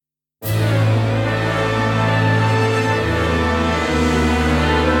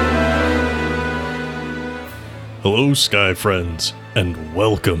Hello, Sky Friends, and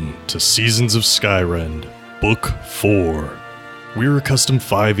welcome to Seasons of Skyrend, Book 4. We're a custom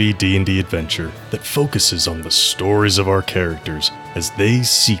 5e D&D adventure that focuses on the stories of our characters as they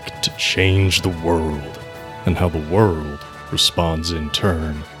seek to change the world, and how the world responds in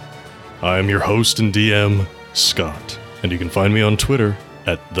turn. I am your host and DM, Scott, and you can find me on Twitter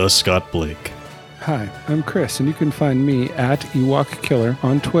at @TheScottBlake. Hi, I'm Chris, and you can find me at Ewok Killer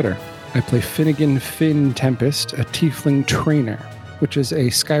on Twitter. I play Finnegan Finn Tempest, a Tiefling Trainer, which is a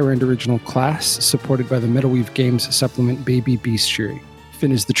Skyrend original class supported by the Metalweave Games supplement Baby Bestiary.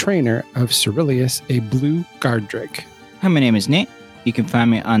 Finn is the trainer of Cerilius, a blue guard drake. Hi, my name is Nate. You can find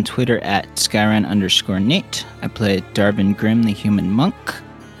me on Twitter at Skyren_Nate. I play Darvin Grimm, the human monk,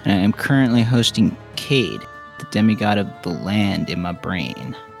 and I am currently hosting Cade, the demigod of the land in my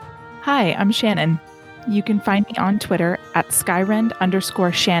brain. Hi, I'm Shannon. You can find me on Twitter at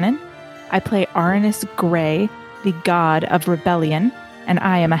Skyrend_Shannon. I play Aranus Grey, the god of rebellion, and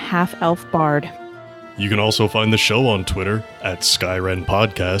I am a half-elf bard. You can also find the show on Twitter at Skyrend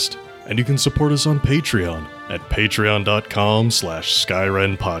Podcast, and you can support us on Patreon at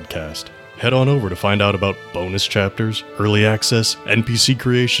patreon.com/Skyrend Podcast. Head on over to find out about bonus chapters, early access, NPC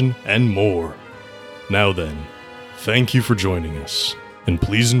creation, and more. Now then, thank you for joining us, and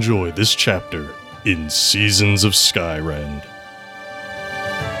please enjoy this chapter in Seasons of Skyrend.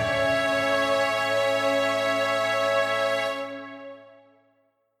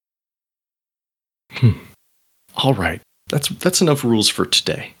 All right, that's enough rules for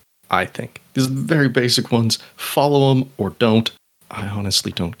today, I think. These are very basic ones. Follow them or don't. I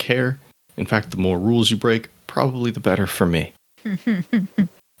honestly don't care. In fact, the more rules you break, probably the better for me.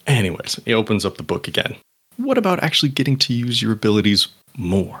 Anyways, he opens up the book again. What about actually getting to use your abilities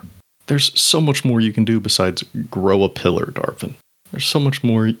more? There's so much more you can do besides grow a pillar, Darvin. There's so much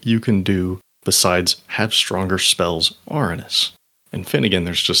more you can do besides have stronger spells, Aranus. And Finnegan,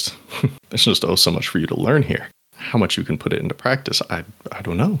 there's just so much for you to learn here. How much you can put it into practice, I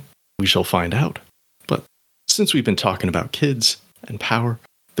don't know. We shall find out. But since we've been talking about kids and power,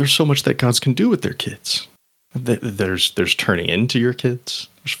 there's so much that gods can do with their kids. There's turning into your kids,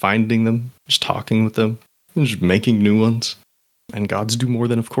 there's finding them, there's talking with them, there's making new ones. And gods do more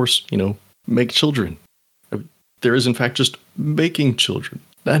than, of course, make children. There is, in fact, just making children.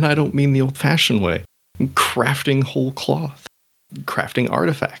 And I don't mean the old-fashioned way. Crafting whole cloth. Crafting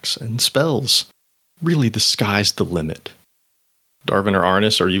artifacts and spells. Really, the sky's the limit. Darvin or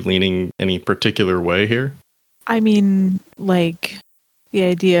Aranus, are you leaning any particular way here? I mean, the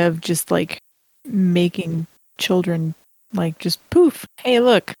idea of just, making children, just poof, hey,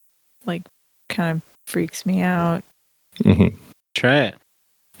 look, kind of freaks me out. Mm-hmm. Try it.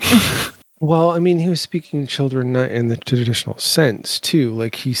 Well, I mean, he was speaking to children not in the traditional sense, too.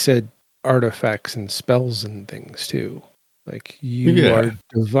 Like, he said artifacts and spells and things, too. You are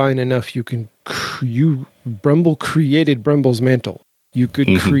divine enough, Brumble created Brumble's mantle. You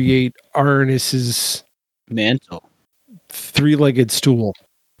could create Aranus's mantle. 3-legged stool.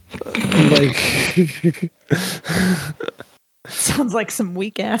 Sounds like some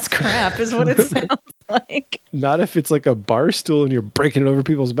weak-ass crap is what it sounds like. Not if it's like a bar stool and you're breaking it over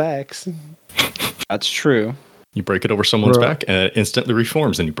people's backs. That's true. You break it over someone's back and it instantly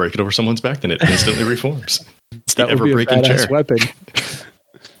reforms. And you break it over someone's back and it instantly reforms. It's the ever-breaking chair. Weapon.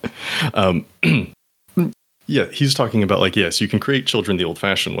 Yeah, he's talking about yes, you can create children the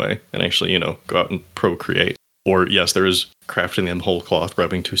old-fashioned way and actually, go out and procreate. Or yes, there is crafting them whole cloth,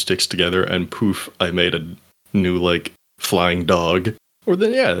 rubbing 2 sticks together, and poof, I made a new flying dog. Or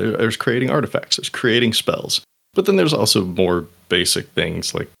then there's creating artifacts, there's creating spells. But then there's also more basic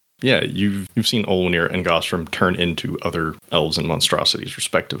things you've seen Olnir and Gosram turn into other elves and monstrosities,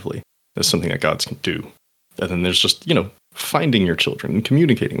 respectively. That's something that gods can do. And then there's just, finding your children and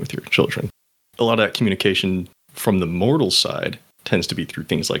communicating with your children. A lot of that communication from the mortal side tends to be through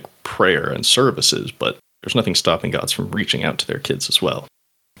things like prayer and services, but there's nothing stopping gods from reaching out to their kids as well.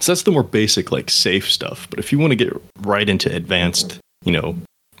 So that's the more basic, safe stuff. But if you want to get right into advanced,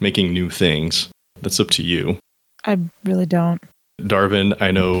 making new things, that's up to you. I really don't. Darvin,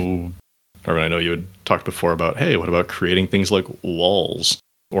 I know you had talked before about, hey, what about creating things like walls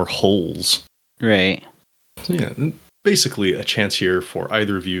or holes? Right. So basically a chance here for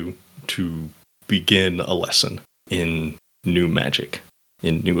either of you to begin a lesson in new magic,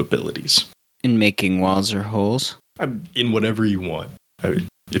 in new abilities. In making walls or holes? In whatever you want.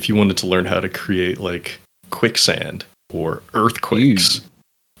 If you wanted to learn how to create quicksand or earthquakes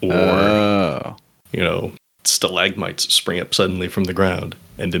or, stalagmites spring up suddenly from the ground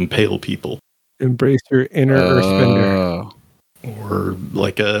and impale people. Embrace your inner earthbender. or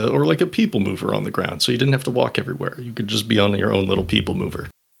like a people mover on the ground, so you didn't have to walk everywhere. You could just be on your own little people mover.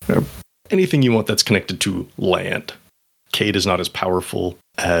 Anything you want that's connected to land. Cade is not as powerful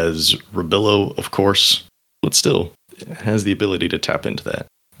as Rebillo, of course, but still it has the ability to tap into that.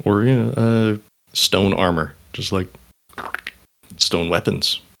 Or stone armor, just like stone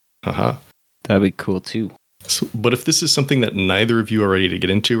weapons. Haha. That'd be cool too. So, but if this is something that neither of you are ready to get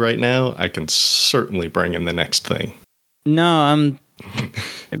into right now, I can certainly bring in the next thing. No,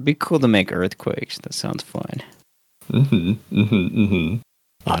 it'd be cool to make earthquakes. That sounds fun.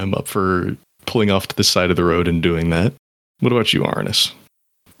 I'm up for pulling off to the side of the road and doing that. What about you, Arnis?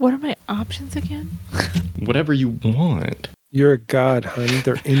 What are my options again? Whatever you want. You're a god, honey.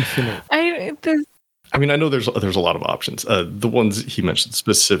 They're infinite. I mean, I know there's a lot of options. The ones he mentioned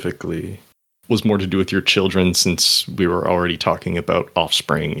specifically was more to do with your children, since we were already talking about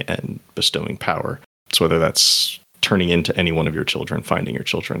offspring and bestowing power. So whether that's turning into any one of your children, finding your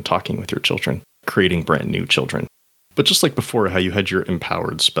children, talking with your children, creating brand new children. But just like before, how you had your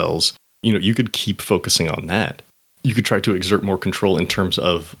empowered spells, you could keep focusing on that. You could try to exert more control in terms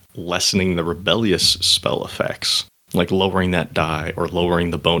of lessening the rebellious spell effects, like lowering that die or lowering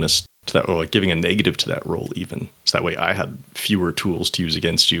the bonus to that, or like giving a negative to that roll even. So that way I had fewer tools to use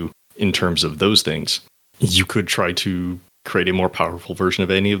against you in terms of those things. You could try to create a more powerful version of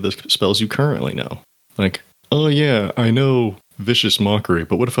any of the spells you currently know. Like, oh yeah, I know Vicious Mockery,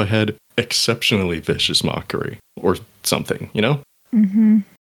 but what if I had Exceptionally Vicious Mockery or something, Mm-hmm.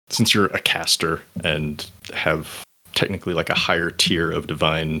 Since you're a caster and have technically like a higher tier of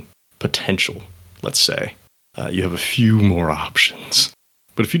divine potential, let's say, you have a few more options.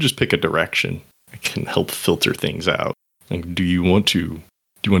 But if you just pick a direction, it can help filter things out. Like, do you want to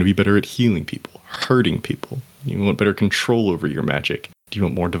be better at healing people, hurting people? Do you want better control over your magic? Do you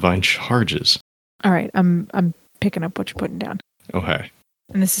want more divine charges? All right, I'm picking up what you're putting down. Okay.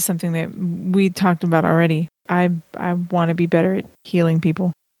 And this is something that we talked about already. I want to be better at healing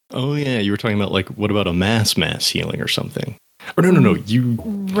people. Oh yeah, you were talking about like, what about a mass healing or something? Or no, you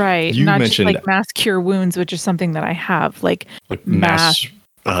right? You not mentioned just like mass cure wounds, which is something that I have, like mass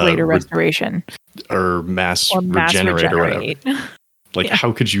greater restoration or mass regenerate or whatever. Like, yeah.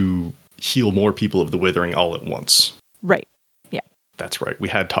 How could you heal more people of the withering all at once? Right. Yeah. That's right. We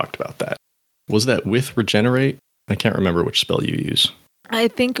had talked about that. Was that with regenerate? I can't remember which spell you use. I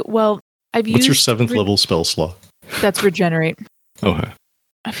think. Well, I've used. What's your 7th level spell slot? That's regenerate. Okay.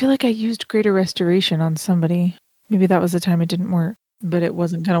 I feel like I used greater restoration on somebody. Maybe that was the time it didn't work, but it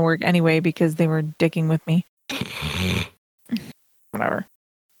wasn't going to work anyway because they were dicking with me. Whatever.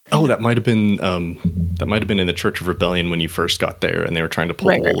 Oh, that might have been in the Church of Rebellion when you first got there, and they were trying to pull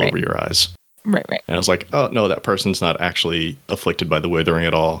wool over your eyes. Right. And I was like, oh no, that person's not actually afflicted by the withering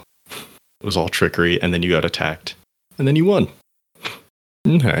at all. It was all trickery, and then you got attacked, and then you won.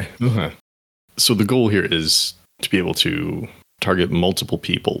 Okay. So the goal here is to be able to target multiple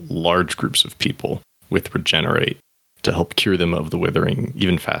people, large groups of people, with regenerate to help cure them of the withering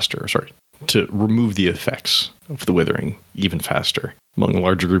even faster. To remove the effects of the withering even faster among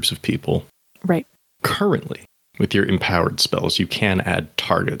larger groups of people. Right. Currently, with your empowered spells, you can add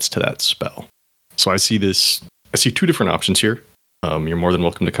targets to that spell. So I see 2 different options here. You're more than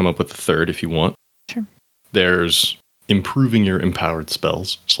welcome to come up with a third if you want. Sure. There's improving your empowered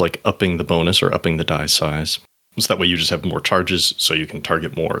spells. It's like upping the bonus or upping the die size. So that way you just have more charges so you can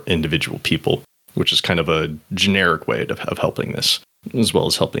target more individual people, which is kind of a generic way of helping this, as well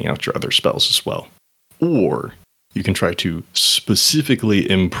as helping out your other spells as well. Or you can try to specifically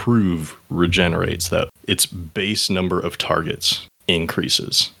improve regenerate so that its base number of targets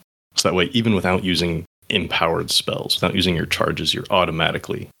increases. So that way, even without using empowered spells, without using your charges, you're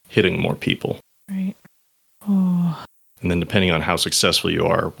automatically hitting more people. Right. Oh. And then depending on how successful you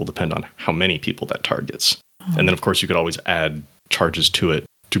are will depend on how many people that targets. And then, of course, you could always add charges to it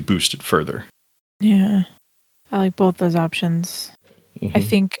to boost it further. Yeah. I like both those options. Mm-hmm. I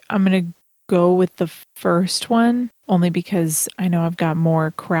think I'm going to go with the first one, only because I know I've got more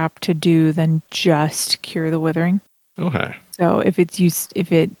crap to do than just cure the withering. Okay. So if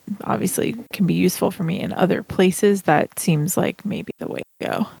it obviously can be useful for me in other places, that seems like maybe the way to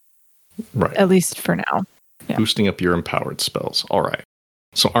go. Right. At least for now. Yeah. Boosting up your empowered spells. All right.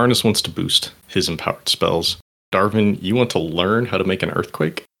 So Arnis wants to boost his empowered spells. Darvin, you want to learn how to make an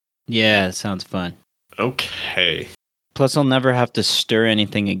earthquake? Yeah, it sounds fun. Okay. Plus, I'll never have to stir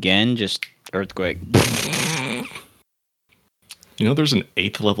anything again, just earthquake. There's an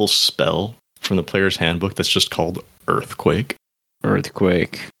 8th level spell from the player's handbook that's just called Earthquake.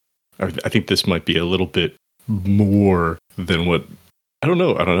 Earthquake. I think this might be a little bit more than what I don't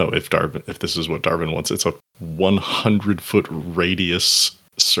know if this is what Darvin wants. It's a 100-foot radius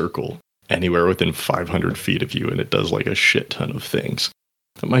circle anywhere within 500 feet of you, and it does like a shit ton of things.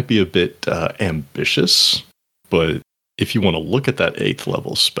 It might be a bit ambitious, but if you want to look at that 8th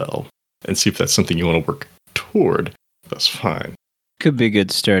level spell and see if that's something you want to work toward, that's fine. Could be a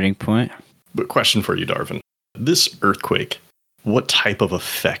good starting point. But question for you, Darvin. This earthquake, what type of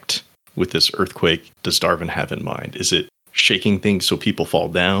effect with this earthquake does Darvin have in mind? Is it shaking things so people fall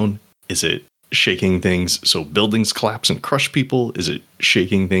down? Is it shaking things so buildings collapse and crush people? Is it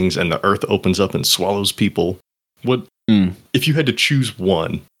shaking things and the earth opens up and swallows people? What if you had to choose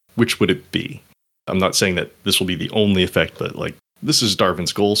one, which would it be? I'm not saying that this will be the only effect, but like this is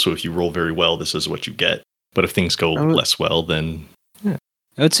Darvin's goal, so if you roll very well, this is what you get. But if things go less well, then I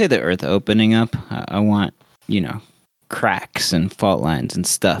would say the earth opening up. I want, cracks and fault lines and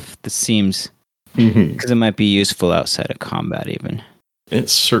stuff. This seems because it might be useful outside of combat even. It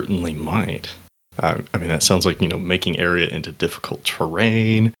certainly might. I mean, that sounds like, making area into difficult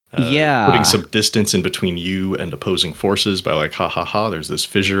terrain. Putting some distance in between you and opposing forces by like, there's this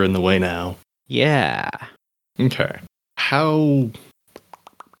fissure in the way now. Yeah. Okay. How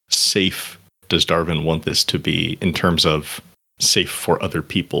safe does Darvin want this to be in terms of safe for other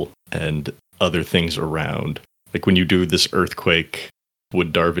people and other things around? Like when you do this earthquake,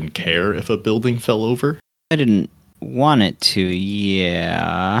 would Darvin care if a building fell over? I didn't want it to,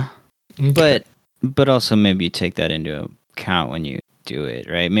 yeah. Okay. But also maybe you take that into account when you do it,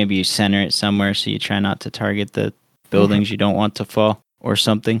 right? Maybe you center it somewhere so you try not to target the buildings you don't want to fall or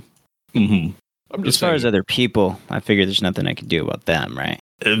something. Mm-hmm. As far as other people, I figure there's nothing I can do about them, right?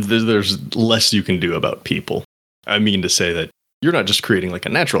 There's less you can do about people. I mean to say that you're not just creating like a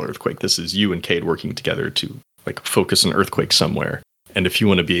natural earthquake. This is you and Cade working together to like focus an earthquake somewhere. And if you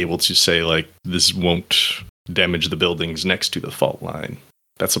want to be able to say like this won't damage the buildings next to the fault line,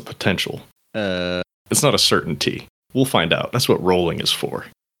 that's a potential. It's not a certainty. We'll find out. That's what rolling is for.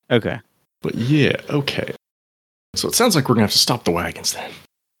 Okay. But yeah, okay. So it sounds like we're going to have to stop the wagons then.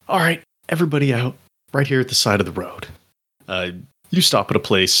 All right, everybody out right here at the side of the road. You stop at a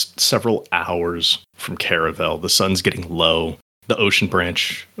place several hours from Caravel. The sun's getting low. The Ocean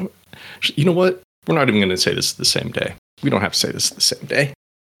Branch. You know what? We're not even going to say this is the same day. We don't have to say this is the same day.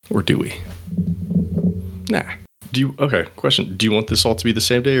 Or do we? Nah. Okay, question. Do you want this all to be the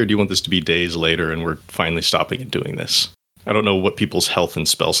same day, or do you want this to be days later and we're finally stopping and doing this? I don't know what people's health and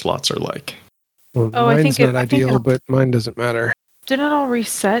spell slots are like. Well, mine's not ideal, but mine doesn't matter. Didn't it all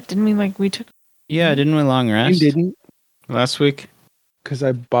reset? Didn't we took... Yeah, didn't we long rest? You didn't. Last week? Because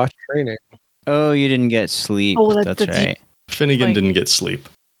I botched training. Oh, you didn't get sleep. Oh, that's right. Finnegan didn't get sleep.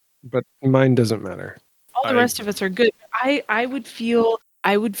 But mine doesn't matter. All the rest of us are good. I would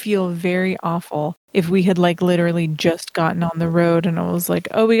feel very awful if we had like literally just gotten on the road and I was like,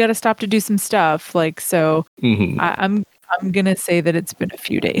 oh, we got to stop to do some stuff. Like, so I'm going to say that it's been a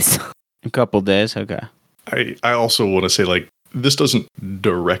few days. A couple days. Okay. I also want to say like, this doesn't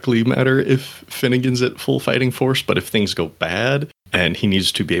directly matter if Finnegan's at full fighting force, but if things go bad and he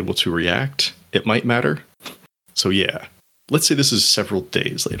needs to be able to react, it might matter. So yeah, let's say this is several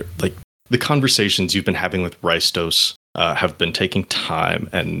days later. Like the conversations you've been having with Rystos have been taking time,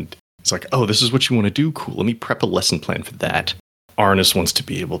 and it's like, oh, this is what you want to do? Cool. Let me prep a lesson plan for that. Arnis wants to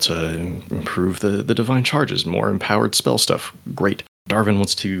be able to improve the divine charges, more empowered spell stuff. Great. Darvin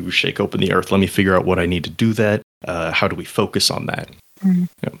wants to shake open the earth. Let me figure out what I need to do that. How do we focus on that? Mm-hmm.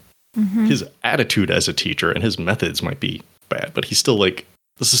 You know, his attitude as a teacher and his methods might be bad, but he's still like,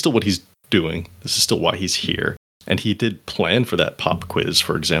 this is still what he's doing. This is still why he's here. And he did plan for that pop quiz,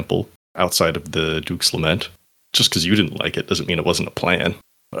 for example, outside of the Duke's Lament. Just because you didn't like it doesn't mean it wasn't a plan.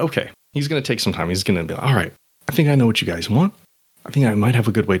 But okay, he's going to take some time. He's going to be like, all right, I think I know what you guys want. I think I might have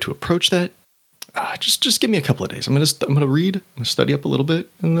a good way to approach that. Just give me a couple of days. I'm gonna read, I'm gonna study up a little bit,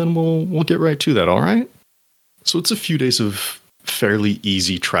 and then we'll get right to that. All right. So it's a few days of fairly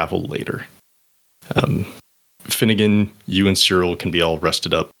easy travel later. Finnegan, you and Cyril can be all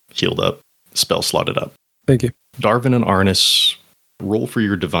rested up, healed up, spell slotted up. Thank you. Darvin and Arnis, roll for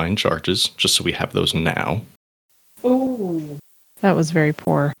your divine charges, just so we have those now. Oh, that was very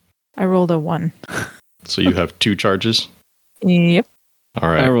poor. I rolled a 1. So you have 2 charges? Yep. All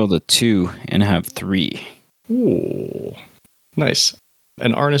right. I rolled a 2 and have 3. Ooh, nice.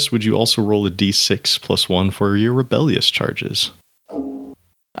 And Arnis, would you also roll a d6 plus 1 for your rebellious charges?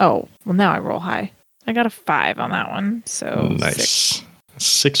 Oh, well, now I roll high. I got a 5 on that one, so nice.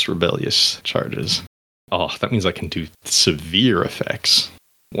 6 rebellious charges. Oh, that means I can do severe effects.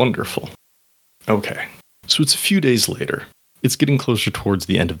 Wonderful. Okay, so it's a few days later. It's getting closer towards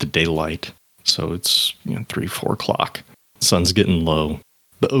the end of the daylight, so it's 3-4 o'clock. Sun's getting low.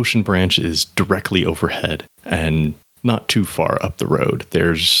 The ocean branch is directly overhead, and not too far up the road,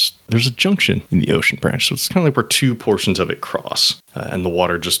 there's a junction in the ocean branch. So it's kind of like where two portions of it cross, and the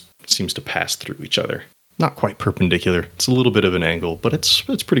water just seems to pass through each other. Not quite perpendicular. It's a little bit of an angle, but it's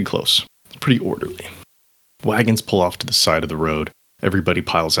pretty close. It's pretty orderly. Wagons pull off to the side of the road. Everybody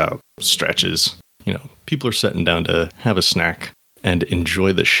piles out, stretches. People are sitting down to have a snack and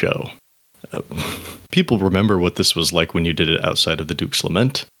enjoy the show. People remember what this was like when you did it outside of the Duke's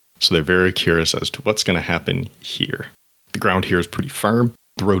Lament, so they're very curious as to what's going to happen here. The ground here is pretty firm.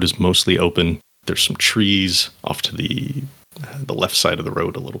 The road is mostly open. There's some trees off to the left side of the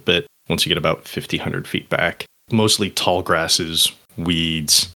road a little bit, once you get about 100 feet back. Mostly tall grasses,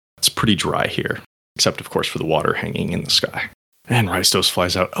 weeds. It's pretty dry here, except, of course, for the water hanging in the sky. And Rhystos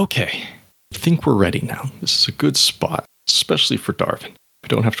flies out. Okay, I think we're ready now. This is a good spot, especially for Darvin. We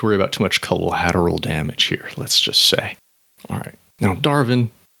don't have to worry about too much collateral damage here, let's just say. All right. Now, Darvin,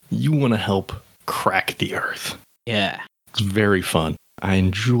 you want to help crack the earth. Yeah. It's very fun. I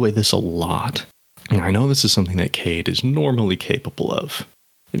enjoy this a lot. And I know this is something that Cade is normally capable of.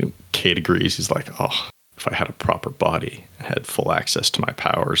 Cade agrees. He's like, oh, if I had a proper body and had full access to my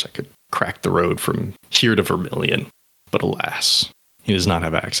powers, I could crack the road from here to Vermilion. But alas, he does not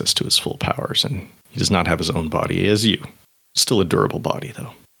have access to his full powers, and he does not have his own body as you. Still a durable body,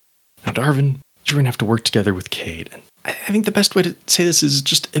 though. Now, Darvin, you're going to have to work together with Cade. And I think the best way to say this is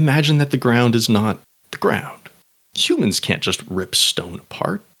just imagine that the ground is not the ground. Humans can't just rip stone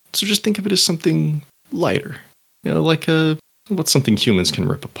apart. So just think of it as something lighter. Like what's something humans can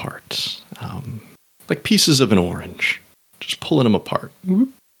rip apart? Like pieces of an orange. Just pulling them apart.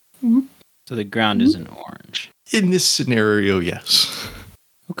 So the ground is an orange. In this scenario, yes.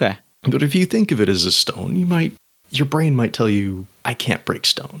 Okay. But if you think of it as a stone, your brain might tell you, I can't break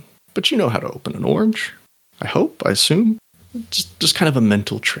stone. But you know how to open an orange. I hope, I assume. Just kind of a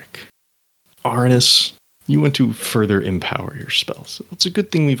mental trick. Arnis, you want to further empower your spells. It's a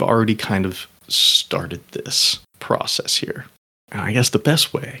good thing we've already kind of started this process here. And I guess the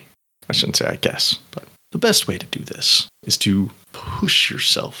best way, I shouldn't say I guess, but the best way to do this is to push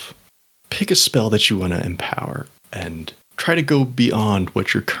yourself. Pick a spell that you want to empower and try to go beyond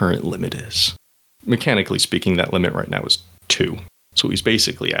what your current limit is. Mechanically speaking, that limit right now is 2. So he's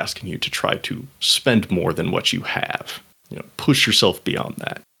basically asking you to try to spend more than what you have. Push yourself beyond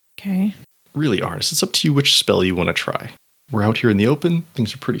that. Okay. Really, Arnis, it's up to you which spell you want to try. We're out here in the open.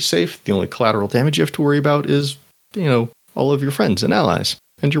 Things are pretty safe. The only collateral damage you have to worry about is, all of your friends and allies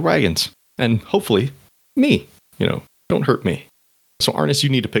and your wagons. And hopefully, me. Don't hurt me. So, Arnis, you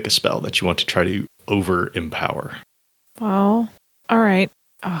need to pick a spell that you want to try to over-empower. Well, all right.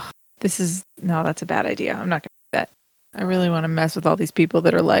 Oh, that's a bad idea. I'm not going to do that. I really want to mess with all these people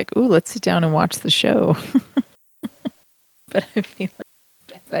that are like, ooh, let's sit down and watch the show. But I feel like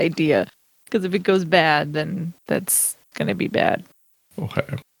that's a bad idea. Because if it goes bad, then that's going to be bad. Okay.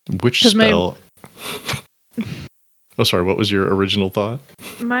 Which spell? Oh, sorry. What was your original thought?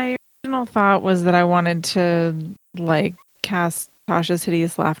 My original thought was that I wanted to, cast Tasha's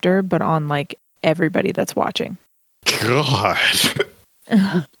Hideous Laughter, but on, everybody that's watching. God.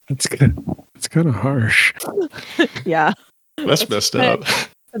 It's kind of harsh. Yeah. That's messed up.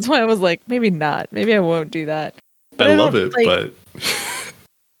 That's why I was like, maybe not. Maybe I won't do that. But I love it, but...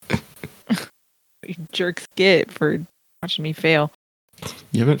 You jerks get for watching me fail.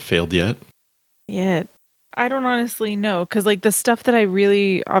 You haven't failed yet. Yet. I don't honestly know. Because, the stuff that I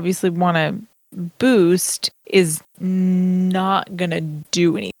really obviously want to boost is not going to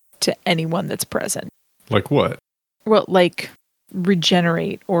do anything to anyone that's present. Like what? Well,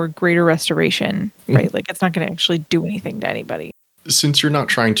 regenerate or greater restoration, right? It's not going to actually do anything to anybody. Since you're not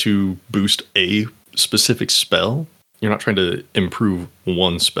trying to boost a specific spell, you're not trying to improve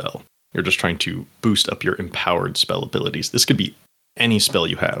one spell. You're just trying to boost up your empowered spell abilities. This could be any spell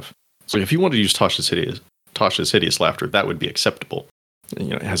you have. So if you wanted to use Tasha's Hideous Laughter, that would be acceptable.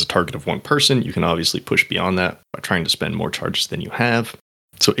 It has a target of one person. You can obviously push beyond that by trying to spend more charges than you have.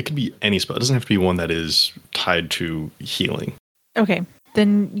 So it could be any spell. It doesn't have to be one that is tied to healing. Okay,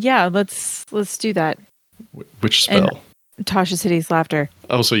 then yeah, let's do that. Which spell? And Tasha's Hideous Laughter.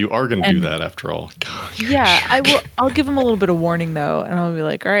 Oh, so you are going to do that after all. God, yeah, I will. I'll give them a little bit of warning though, and I'll be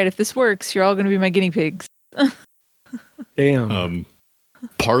like, all right, if this works, you're all going to be my guinea pigs. Damn.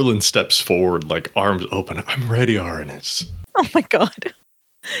 Parlin steps forward, arms open. I'm ready, Arnis. Oh my god.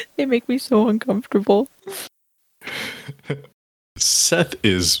 They make me so uncomfortable. Seth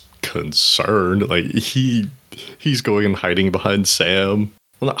is concerned. He's going and hiding behind Sam.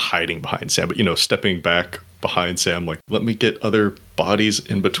 Well, not hiding behind Sam, but, stepping back behind Sam. Let me get other bodies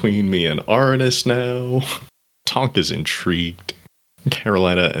in between me and Arnis now. Tonk is intrigued.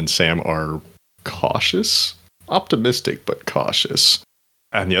 Carolina and Sam are cautious, optimistic, but cautious.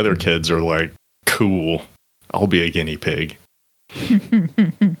 And the other kids are like, cool, I'll be a guinea pig.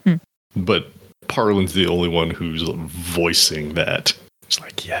 But Parlin's the only one who's voicing that. It's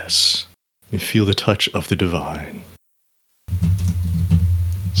like, yes, you feel the touch of the divine.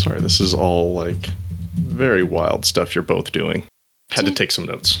 Sorry, this is all like very wild stuff you're both doing. Had to take some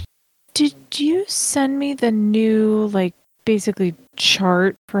notes. Did you send me the new, like, basically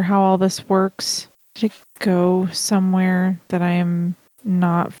chart for how all this works? Did it go somewhere that I am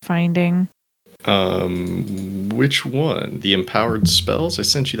not finding? Which one? The empowered spells? I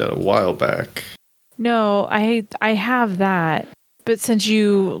sent you that a while back. No, I have that. But since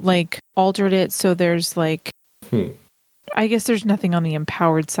you, like, altered it so there's, like... I guess there's nothing on the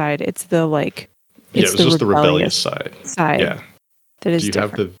empowered side. It's the, like... Yeah, it was just the rebellious side. Yeah. That is Do you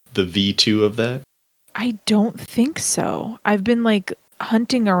different. have the V2 of that? I don't think so. I've been, like,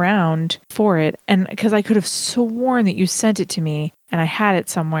 hunting around for it, and because I could have sworn that you sent it to me, and I had it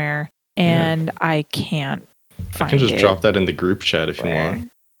somewhere, and I can't find it. I can just drop that in the group chat if you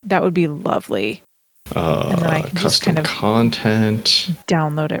want. That would be lovely. And then I can custom just kind of content.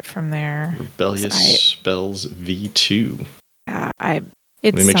 download it from there. Rebellious spells V2. It's Let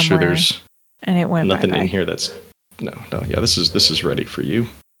me make sure there's and it went nothing bye-bye. in here that's yeah, this is ready for you.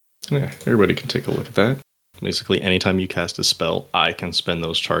 Yeah, everybody can take a look at that. Basically, anytime you cast a spell, I can spend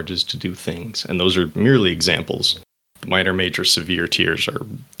those charges to do things. And those are merely examples. The minor, major, severe tiers are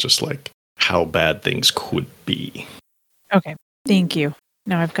just like how bad things could be. Okay. Thank you.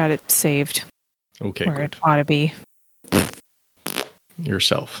 Now I've got it saved. Okay, where good. it ought to be.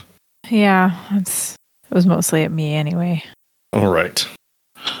 Yourself. Yeah, it was mostly at me anyway. All right.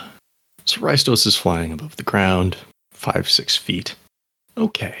 So Rhystos is flying above the ground, 5-6 feet.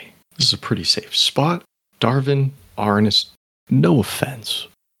 Okay, this is a pretty safe spot. Darvin, Arnis, no offense,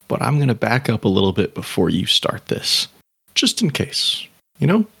 but I'm going to back up a little bit before you start this. Just in case, you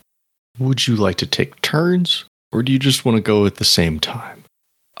know? Would you like to take turns, or do you just want to go at the same time?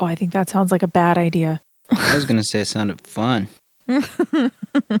 Oh, I think that sounds like a bad idea. I was going to say it sounded fun.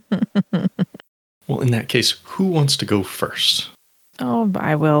 Well, in that case, who wants to go first? Oh,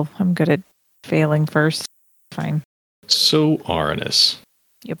 I will. I'm good at failing first. Fine. So, Arnis.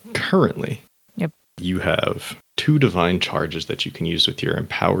 Yep. Currently, yep, you have 2 divine charges that you can use with your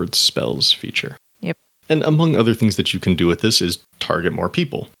empowered spells feature. Yep. And among other things that you can do with this is target more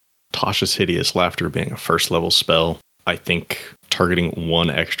people. Tasha's Hideous Laughter being a first level spell, I think targeting 1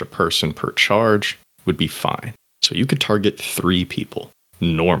 extra person per charge would be fine. So you could target 3 people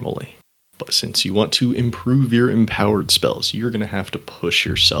normally. But since you want to improve your empowered spells, you're going to have to push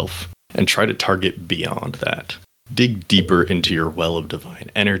yourself and try to target beyond that. Dig deeper into your well of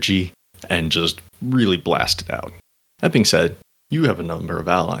divine energy and just really blast it out. That being said, you have a number of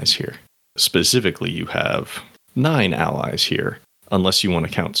allies here. Specifically, you have 9 allies here, unless you want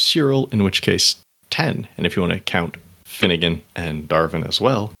to count Cyril, in which case 10. And if you want to count Finnegan and Darvin as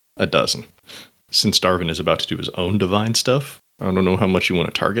well, 12. Since Darvin is about to do his own divine stuff, I don't know how much you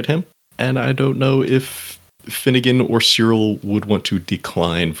want to target him. And I don't know if Finnegan or Cyril would want to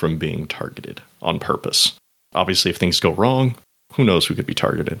decline from being targeted on purpose. Obviously, if things go wrong, who knows who could be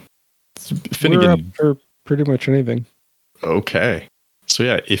targeted. Finnegan. We're up for pretty much anything. Okay. So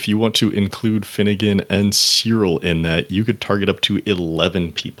yeah, if you want to include Finnegan and Cyril in that, you could target up to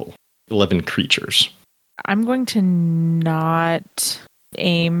 11 people, 11 creatures. I'm going to not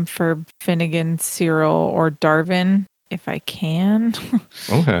aim for Finnegan, Cyril, or Darvin if I can.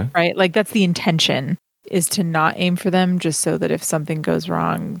 Okay. Right? Like, that's the intention, is to not aim for them, just so that if something goes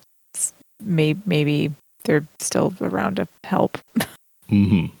wrong, maybe they're still around to help.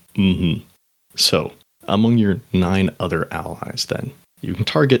 So, among your 9 other allies, then, you can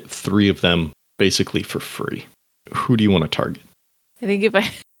target 3 of them basically for free. Who do you want to target? I think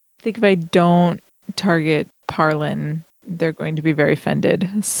if I don't target Parlin, they're going to be very offended.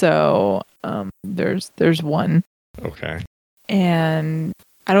 So there's one. Okay. And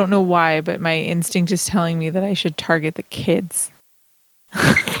I don't know why, but my instinct is telling me that I should target the kids.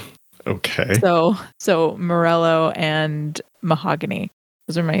 Okay. So Morello and Mahogany.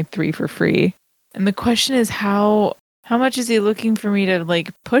 Those are my 3 for free. And the question is how much is he looking for me to,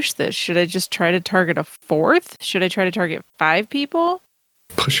 like, push this? Should I just try to target a 4th? Should I try to target 5 people?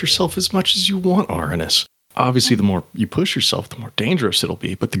 Push yourself as much as you want, Arnis. Obviously, the more you push yourself, the more dangerous it'll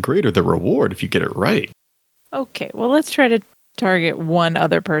be, but the greater the reward if you get it right. Okay, well, let's try to target 1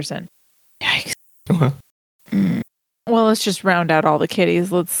 other person. Yikes. Okay. Well, let's just round out all the kitties.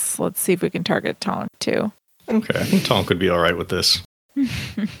 Let's see if we can target Tonk too. Okay, I think Tonk would be all right with this.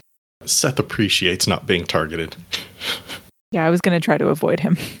 Seth appreciates not being targeted. Yeah, I was going to try to avoid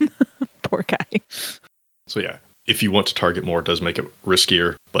him. Poor guy. So yeah, if you want to target more, it does make it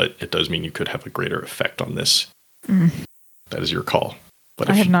riskier, but it does mean you could have a greater effect on this. That is your call. But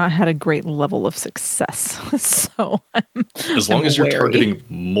I have not had a great level of success, so as long as you're targeting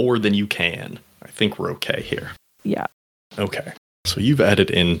more than you can, I think we're okay here. Yeah. Okay, so you've added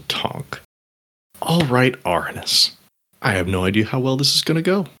in Tonk. All right, Arnis. I have no idea how well this is going to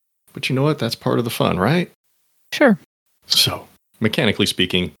go, but you know what? That's part of the fun, right? Sure. So, mechanically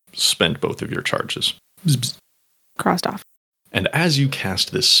speaking, spend both of your charges. Crossed off. And as you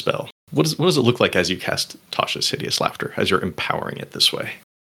cast this spell, what does it look like as you cast Tasha's Hideous Laughter, as you're empowering it this way?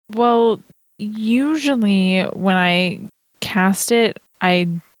 Well, usually when I cast it, I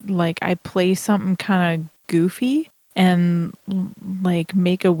play something kind of goofy and like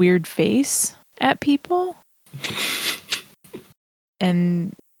make a weird face at people.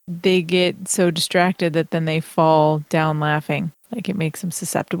 And they get so distracted that then they fall down laughing. Like it makes them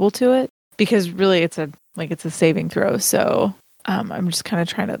susceptible to it. Because really it's a saving throw. So I'm just kind of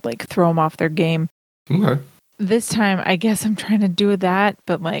trying to like throw them off their game. Okay. This time, I guess I'm trying to do that,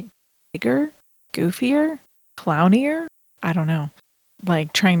 but like bigger, goofier, clownier. I don't know.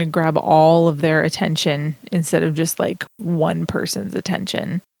 Like trying to grab all of their attention instead of just like one person's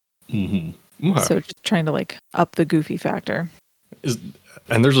attention. Mm-hmm. Okay. So just trying to like up the goofy factor.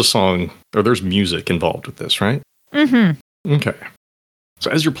 And there's a song, or there's music involved with this, right? Mm-hmm. Okay. So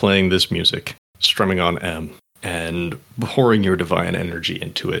as you're playing this music, strumming on M, and pouring your divine energy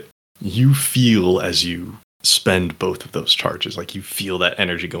into it, you feel as you spend both of those charges, like you feel that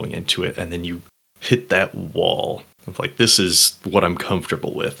energy going into it, and then you hit that wall of like, this is what I'm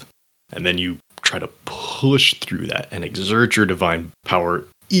comfortable with. And then you try to push through that and exert your divine power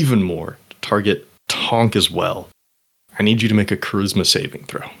even more to target Tonk as well. I need you to make a charisma saving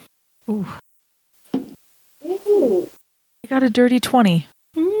throw. Ooh. I got a dirty 20.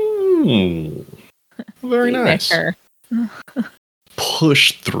 Ooh. Very nice.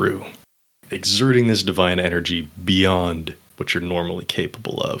 Push through, exerting this divine energy beyond what you're normally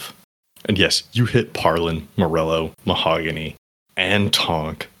capable of. And yes, you hit Parlin, Morello, Mahogany, and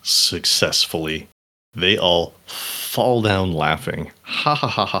Tonk successfully. They all fall down laughing. Ha ha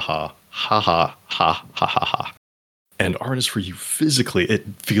ha ha ha. Ha ha ha ha ha ha. And Arnis, for you physically, it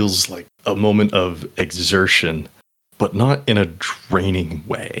feels like a moment of exertion, but not in a draining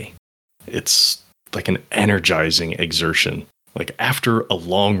way. It's like an energizing exertion. Like after a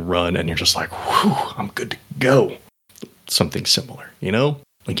long run and you're just like, whew, I'm good to go. Something similar, you know?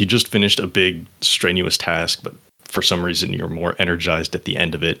 Like you just finished a big strenuous task, but for some reason you're more energized at the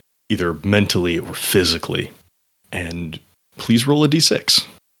end of it, either mentally or physically. And please roll a d6.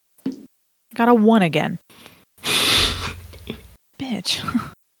 Got a 1 again. Bitch.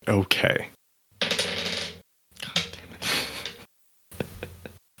 Okay. God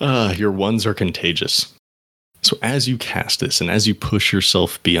damn it. Your ones are contagious. So as you cast this and as you push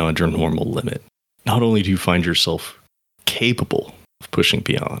yourself beyond your normal limit, not only do you find yourself capable of pushing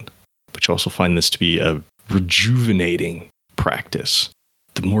beyond, but you also find this to be a rejuvenating practice.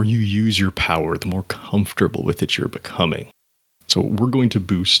 The more you use your power, the more comfortable with it you're becoming. So we're going to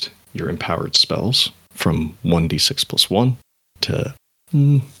boost your empowered spells from 1d6 plus 1 to...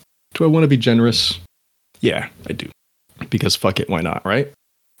 do I want to be generous? Yeah, I do. Because fuck it, why not, right?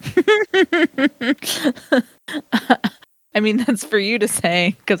 I mean, that's for you to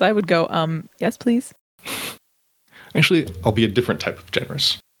say, because I would go, yes, please. Actually, I'll be a different type of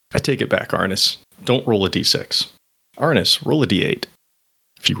generous. I take it back, Arnis. Don't roll a d6. Arnis, roll a d8.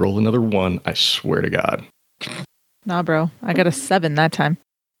 If you roll another 1, I swear to God. Nah, bro. I got a 7 that time.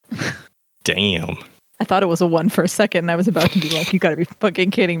 Damn. I thought it was a 1 for a second, and I was about to be like, you gotta be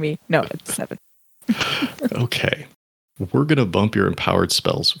fucking kidding me. No, it's 7. Okay. We're going to bump your empowered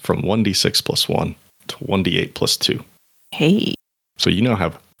spells from 1d6 plus 1 to 1d8 plus 2. Hey. So you now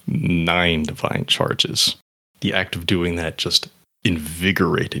have 9 divine charges. The act of doing that just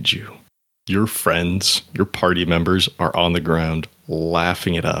invigorated you. Your friends, your party members are on the ground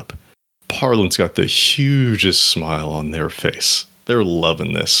laughing it up. Parlin's got the hugest smile on their face. They're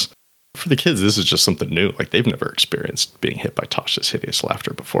loving this. For the kids, this is just something new. Like, they've never experienced being hit by Tasha's Hideous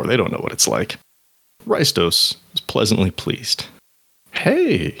Laughter before. They don't know what it's like. Rystos is pleasantly pleased.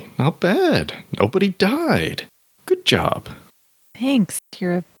 Hey, not bad. Nobody died. Good job. Thanks.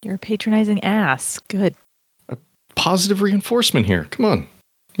 You're a patronizing ass. Good. A positive reinforcement here. Come on.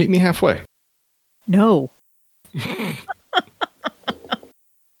 Meet me halfway. No.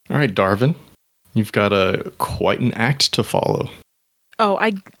 All right, Darvin. You've got quite an act to follow. Oh,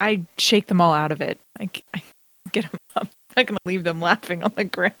 I shake them all out of it. I get them up. I'm not going to leave them laughing on the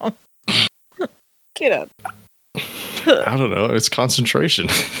ground. Get up. I don't know. It's concentration.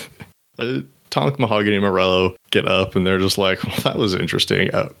 Tonk, Mahogany, and Morello get up, and they're just like, well, that was interesting.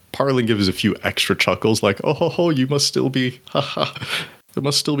 Parlin gives a few extra chuckles, like, oh, ho, ho, you must still be, ha, ha. They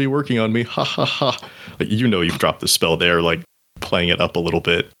must still be working on me, ha, ha, ha. Like, you know you've dropped the spell there, like, playing it up a little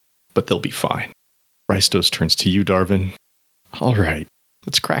bit, but they'll be fine. Rystos turns to you, Darvin. All right,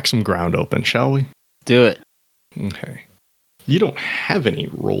 let's crack some ground open, shall we? Do it. Okay. You don't have any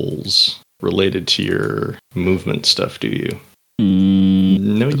rolls related to your movement stuff, do you?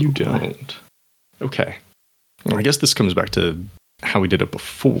 No, you don't. Okay. Well, I guess this comes back to how we did it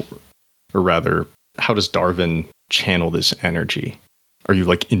before. Or rather, how does Darvin channel this energy? Are you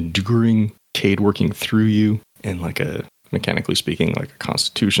like enduring Cade working through you in like a, mechanically speaking, like a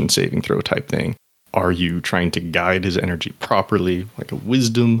constitution saving throw type thing? Are you trying to guide his energy properly, like a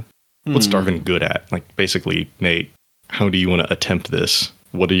wisdom? What's Darvin good at? Like basically, Nate, how do you want to attempt this?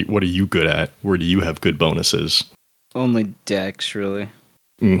 What are you good at? Where do you have good bonuses? Only Dex, really.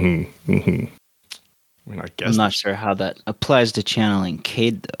 I mean, I guess I'm not sure how that applies to channeling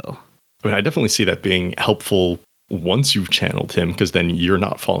Cade, though. I mean, I definitely see that being helpful once you've channeled him, because then you're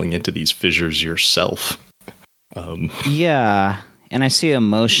not falling into these fissures yourself. Yeah, and I see a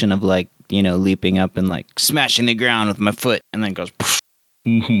motion of like, you know, leaping up and like smashing the ground with my foot, and then goes. Poof.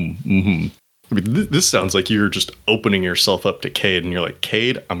 I mean, this sounds like you're just opening yourself up to Cade, and you're like,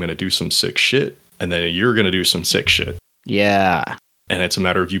 Cade, I'm gonna do some sick shit, and then you're gonna do some sick shit. Yeah. And it's a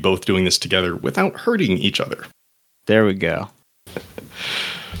matter of you both doing this together without hurting each other. There we go.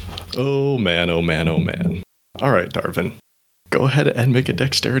 Oh man, oh man, oh man. All right, Darvin. Go ahead and make a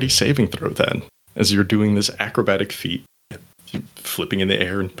dexterity saving throw then. As you're doing this acrobatic feat, flipping in the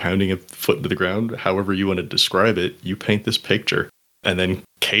air and pounding a foot into the ground, however you want to describe it, you paint this picture. And then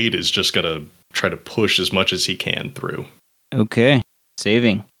Cade is just going to try to push as much as he can through. Okay.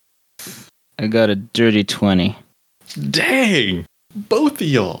 Saving. I got a dirty 20. Dang! Both of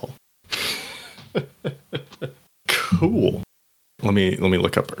y'all. Cool. Let me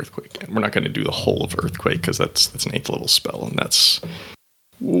look up Earthquake. We're not going to do the whole of Earthquake because that's an 8th level spell, and that's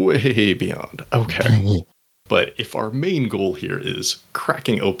way beyond. Okay. But if our main goal here is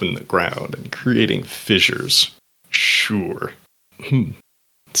cracking open the ground and creating fissures, sure.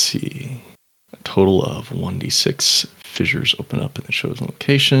 Let's see. A total of 1d6 fissures open up in the chosen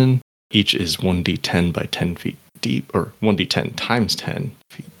location. Each is 1d10 by 10 feet deep, or 1d10 times 10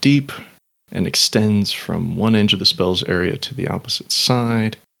 feet deep, and extends from one edge of the spell's area to the opposite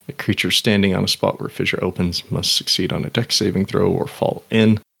side. A creature standing on a spot where a fissure opens must succeed on a dex saving throw or fall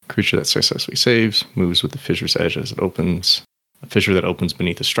in. A creature that successfully saves moves with the fissure's edge as it opens. A fissure that opens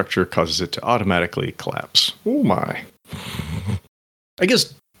beneath a structure causes it to automatically collapse. Oh my. I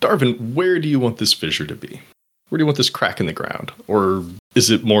guess, Darvin, where do you want this fissure to be? Where do you want this crack in the ground? Or is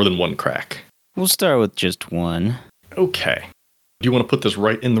it more than one crack? We'll start with just one. Okay. Do you want to put this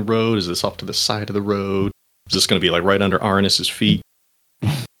right in the road? Is this off to the side of the road? Is this going to be like right under Aranis's feet?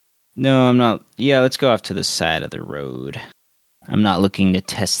 No, I'm not. Yeah, let's go off to the side of the road. I'm not looking to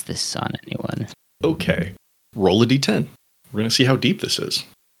test this on anyone. Okay. Roll a d10. We're going to see how deep this is.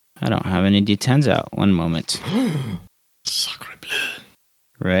 I don't have any d10s out. One moment. Sacre bleu.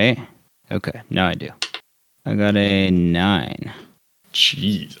 Right? Okay, now I do. I got a 9.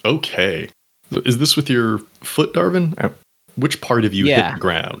 Jeez. Okay. Is this with your foot, Darvin? Which part of you hit the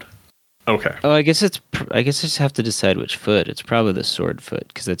ground? Okay. Oh, I guess I just have to decide which foot. It's probably the sword foot,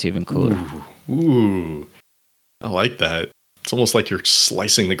 because that's even cooler. Ooh. I like that. It's almost like you're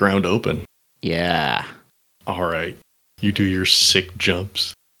slicing the ground open. Yeah. All right. You do your sick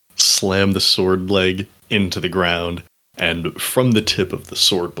jumps, slam the sword leg into the ground, and from the tip of the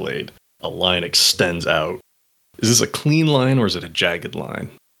sword blade, a line extends out. Is this a clean line or is it a jagged line?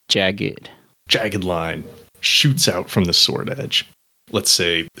 Jagged. Jagged line shoots out from the sword edge. Let's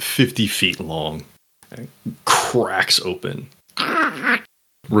say 50 feet long. And cracks open,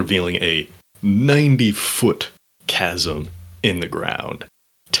 revealing a 90-foot chasm in the ground,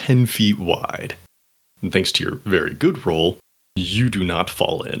 10 feet wide. And thanks to your very good roll, you do not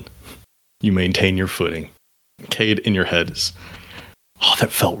fall in. You maintain your footing. Cade in your head is, oh,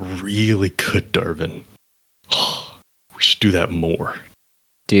 that felt really good, Darvin. Oh, we should do that more.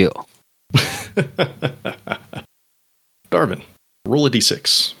 Deal. Darvin, roll a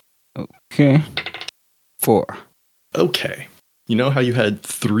d6. Okay. 4. Okay. You know how you had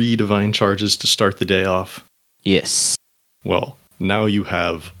 3 divine charges to start the day off? Yes. Well, now you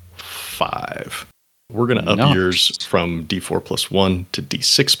have 5. We're going to up yours from d4 plus 1 to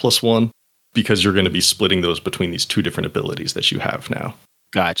d6 plus 1 because you're going to be splitting those between these 2 different abilities that you have now.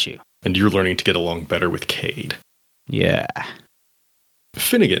 Got you. And you're learning to get along better with Cade. Yeah.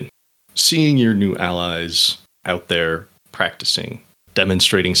 Finnegan, seeing your new allies out there practicing,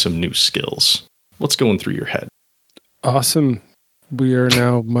 demonstrating some new skills. What's going through your head? Awesome. We are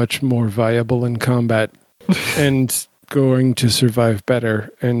now much more viable in combat and going to survive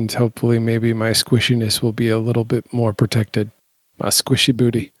better. And hopefully maybe my squishiness will be a little bit more protected. My squishy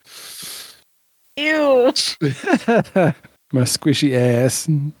booty. Ew. My squishy ass.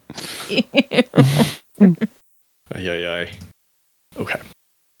 Ay. Okay.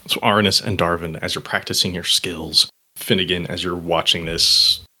 So Arnis and Darvin, as you're practicing your skills, Finnegan, as you're watching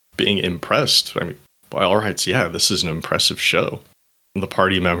this, being impressed. I mean, by all rights, yeah, this is an impressive show. The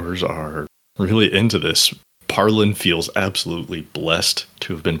party members are really into this. Parlin feels absolutely blessed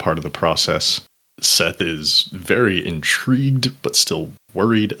to have been part of the process. Seth is very intrigued, but still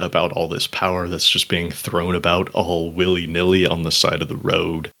worried about all this power that's just being thrown about all willy-nilly on the side of the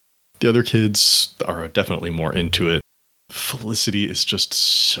road. The other kids are definitely more into it. Felicity is just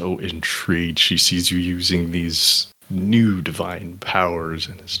so intrigued. She sees you using these new divine powers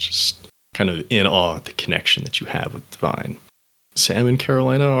and is just kind of in awe at the connection that you have with divine. Sam and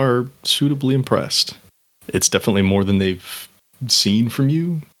Carolina are suitably impressed. It's definitely more than they've seen from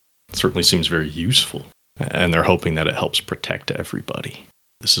you. It certainly seems very useful, and they're hoping that it helps protect everybody.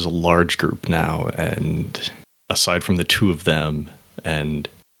 This is a large group now, and aside from the two of them and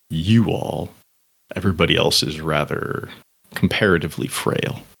you all, everybody else is rather comparatively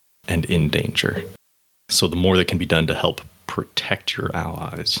frail and in danger. So the more that can be done to help protect your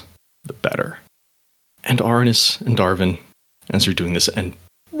allies, the better. And Arnis and Darvin, as you're doing this, and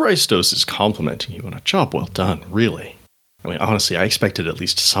Rystos is complimenting you on a job well done, really. I mean, honestly, I expected at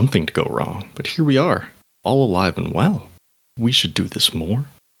least something to go wrong, but here we are, all alive and well. We should do this more.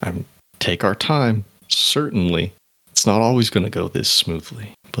 Take our time, certainly. It's not always going to go this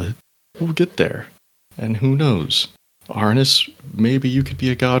smoothly, but we'll get there. And who knows? Arnis, maybe you could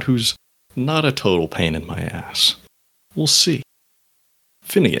be a god who's not a total pain in my ass. We'll see.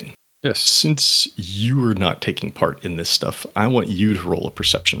 Finnegan. Yes. Since you are not taking part in this stuff, I want you to roll a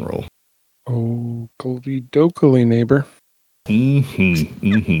perception roll. Oh, Goldie Dokily, neighbor.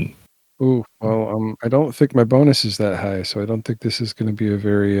 Ooh, well, I don't think my bonus is that high, so I don't think this is going to be a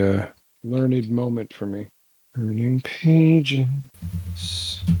very learned moment for me. Turning pages.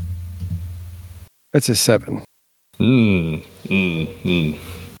 That's a 7.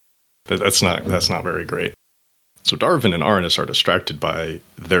 That's not very great. So Darvin and Arnis are distracted by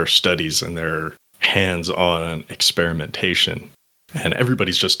their studies and their hands-on experimentation. And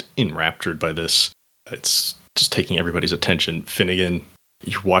everybody's just enraptured by this. It's just taking everybody's attention. Finnegan,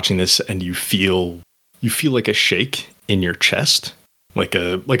 you're watching this and you feel like a shake in your chest. Like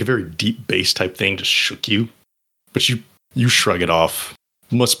a very deep bass type thing just shook you. But you shrug it off.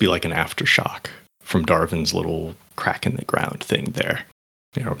 Must be like an aftershock from Darvin's little crack in the ground thing there.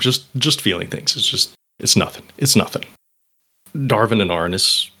 You know, just feeling things. It's nothing. It's nothing. Darvin and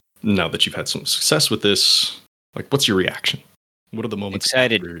Arnis, now that you've had some success with this, like, what's your reaction? What are the moments?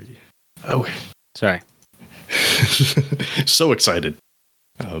 Excited. Oh, sorry. So excited.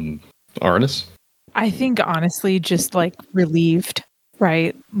 Arnis? I think honestly, just like relieved,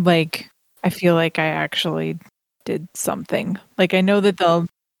 right? Like, I feel like I actually did something. Like, I know that the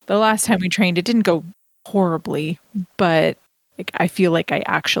last time we trained, it didn't go horribly, but like, I feel like I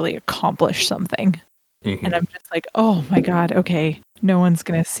actually accomplished something. Mm-hmm. And I'm just like, oh my God, okay. No one's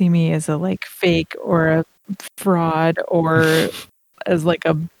going to see me as a like fake or a fraud or as like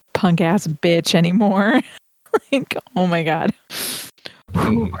a punk ass bitch anymore. Like, oh my God.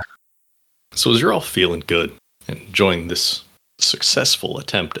 So as you're all feeling good and enjoying this successful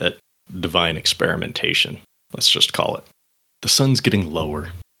attempt at divine experimentation, let's just call it, the sun's getting lower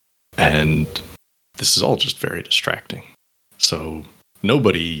and this is all just very distracting. So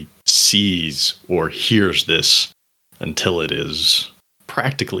nobody sees or hears this until it is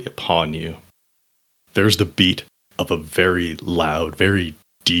practically upon you. There's the beat of a very loud, very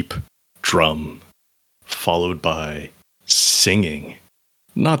deep drum, followed by singing.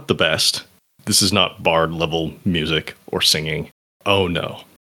 Not the best. This is not bard level music or singing. Oh no.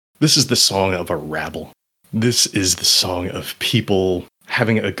 This is the song of a rabble. This is the song of people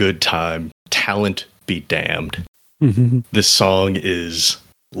having a good time. Talent be damned. Mm-hmm. This song is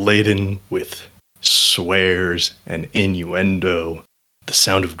laden with swears and innuendo, the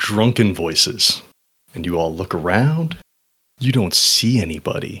sound of drunken voices. And you all look around. You don't see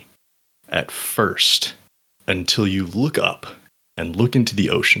anybody at first until you look up and look into the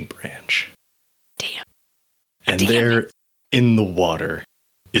ocean branch. Damn. And there in the water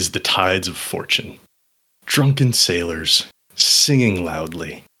is the tides of fortune. Drunken sailors singing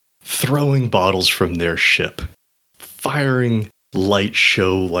loudly, throwing bottles from their ship, firing light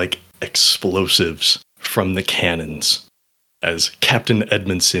show like explosives from the cannons as Captain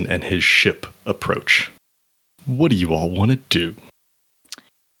Edmondson and his ship approach. What do you all want to do?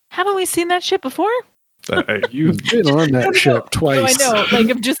 Haven't we seen that ship before? You've been on that ship twice. No, I know. Like,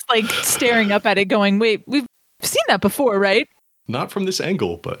 I'm just like staring up at it going, wait, we've seen that before, right? Not from this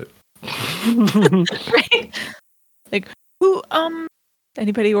angle, but... Right? Like, who,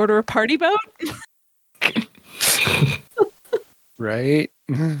 anybody order a party boat? Right?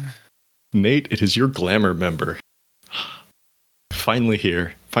 Nate, it is your glamour member. Finally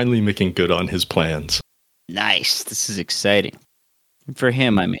here. Finally making good on his plans. Nice. This is exciting. For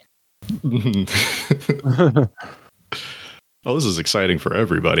him, I mean. Oh, this is exciting for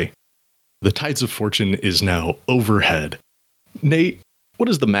everybody. The Tides of Fortune is now overhead. Nate, what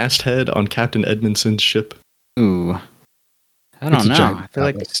is the masthead on Captain Edmondson's ship? Ooh. I don't know. I feel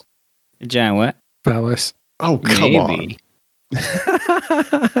like it's a giant what? phallus. Oh, come Maybe.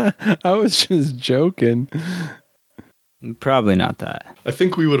 I was just joking. Probably not that. I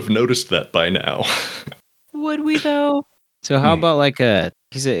think we would have noticed that by now. Would we, though? So how about like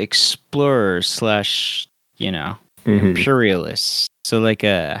he's an explorer slash, imperialist. So like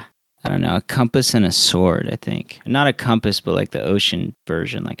I don't know, a compass and a sword, I think. Not a compass, but like the ocean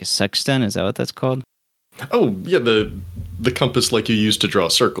version, like a sextant. Is that what that's called? Oh, yeah, the compass like you used to draw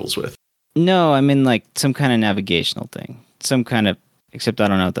circles with. No, I mean like some kind of navigational thing. Some kind of, except I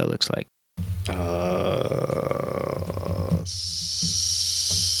don't know what that looks like.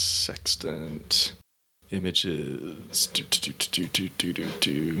 Sextant. Images.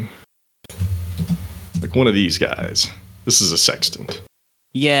 Like one of these guys. This is a sextant.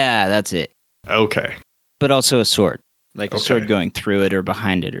 Yeah, that's it. Okay. But also a sword. Like a Okay. sword going through it or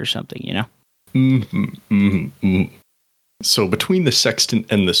behind it or something, So between the sextant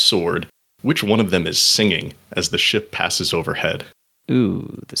and the sword, which one of them is singing as the ship passes overhead?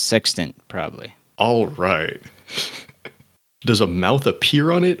 Ooh, the sextant, probably. All right. Does a mouth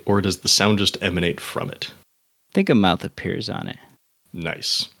appear on it, or does the sound just emanate from it? I think a mouth appears on it.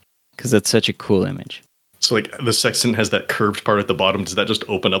 Nice. Because that's such a cool image. So like the sextant has that curved part at the bottom. Does that just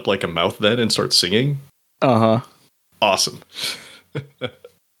open up like a mouth then and start singing? Uh-huh. Awesome.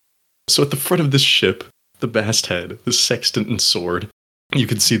 So at the front of this ship, the masthead, the sextant and sword, you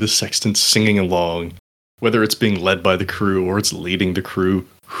can see the sextant singing along. Whether it's being led by the crew or it's leading the crew,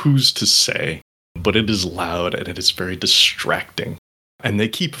 who's to say? But it is loud and it is very distracting. And they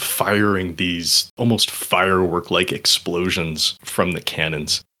keep firing these almost firework-like explosions from the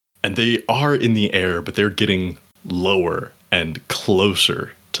cannons. And they are in the air, but they're getting lower and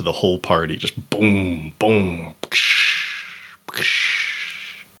closer to the whole party. Just boom, boom.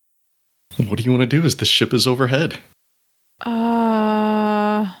 What do you want to do as the ship is overhead?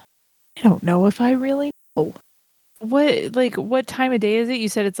 I don't know if I really know. What time of day is it? You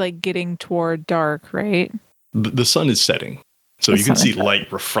said it's like getting toward dark, right? The sun is setting. So The you can sun see is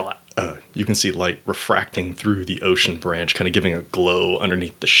light refracting through the ocean branch, kind of giving a glow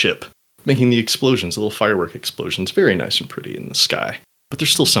underneath the ship, making the explosions, little firework explosions, very nice and pretty in the sky. But there's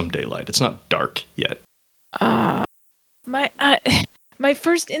still some daylight. It's not dark yet. My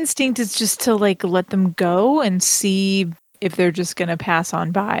first instinct is just to like let them go and see if they're just gonna pass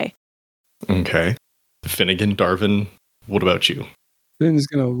on by. Okay. Finnegan, Darvin, what about you? Finn's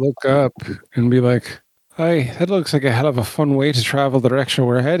gonna look up and be like, "Hi, that looks like a hell of a fun way to travel the direction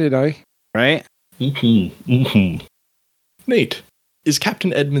we're headed, Right? Nate, is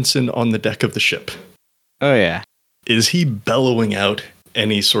Captain Edmondson on the deck of the ship? Oh, yeah. Is he bellowing out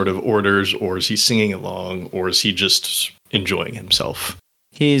any sort of orders, or is he singing along, or is he just enjoying himself?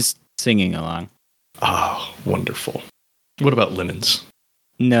 He's singing along. Ah, wonderful. What about Lemons?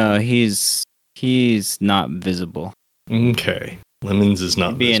 No, he's not visible. Okay. Lemons is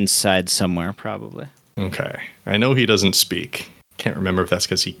not Be visible. inside somewhere, probably. Okay. I know he doesn't speak. Can't remember if that's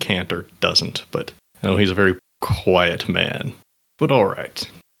because he can't or doesn't, but I know he's a very quiet man. But all right.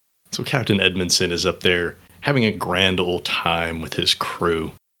 So Captain Edmondson is up there having a grand old time with his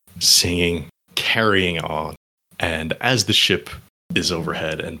crew, singing, carrying on. And as the ship is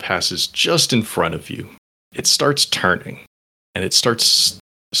overhead and passes just in front of you, it starts turning and it starts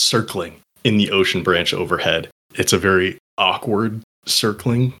circling in the ocean branch overhead. It's a very awkward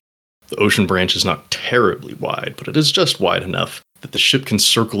circling. The ocean branch is not terribly wide, but it is just wide enough that the ship can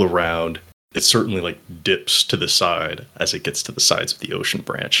circle around. It certainly like dips to the side as it gets to the sides of the ocean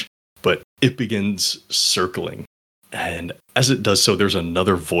branch, but it begins circling. And as it does so, there's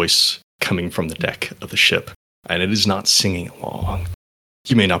another voice coming from the deck of the ship, and it is not singing along.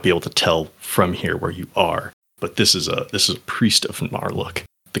 You may not be able to tell from here where you are, but this is a priest of Narluk,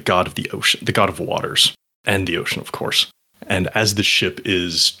 the god of the ocean, the god of waters, and the ocean, of course. And as the ship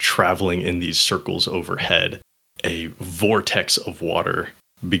is traveling in these circles overhead, a vortex of water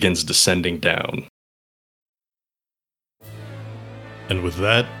begins descending down. And with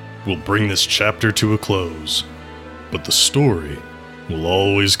that, we'll bring this chapter to a close. But the story will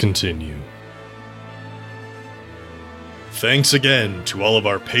always continue. Thanks again to all of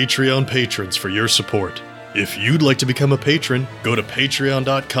our Patreon patrons for your support. If you'd like to become a patron, go to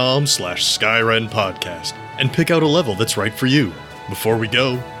patreon.com/SkyrenPodcast and pick out a level that's right for you. Before we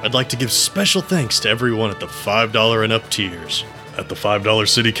go, I'd like to give special thanks to everyone at the $5 and up tiers. At the $5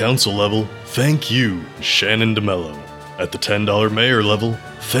 City Council level, thank you, Shannon DeMello. At the $10 Mayor level,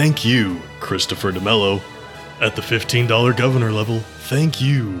 thank you, Christopher DeMello. At the $15 Governor level, thank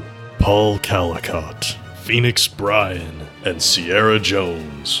you, Paul Calicott, Phoenix Bryan, and Sierra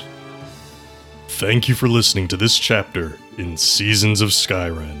Jones. Thank you for listening to this chapter in Seasons of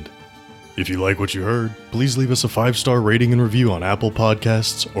Skyrend. If you like what you heard, please leave us a 5-star rating and review on Apple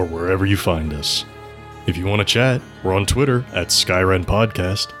Podcasts or wherever you find us. If you want to chat, we're on Twitter at Skyrend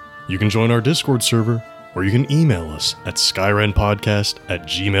Podcast. You can join our Discord server, or you can email us at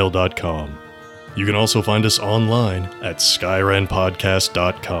skyrendpodcast@gmail.com. You can also find us online at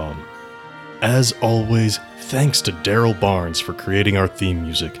skyrendpodcast.com. As always, thanks to Daryl Barnes for creating our theme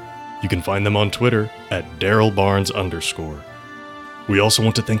music. You can find them on Twitter at DarylBarnes_. We also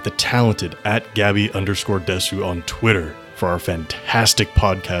want to thank the talented at Gabby_Desu on Twitter for our fantastic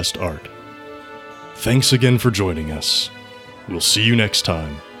podcast art. Thanks again for joining us. We'll see you next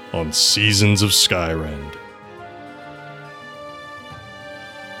time on Seasons of Skyrend.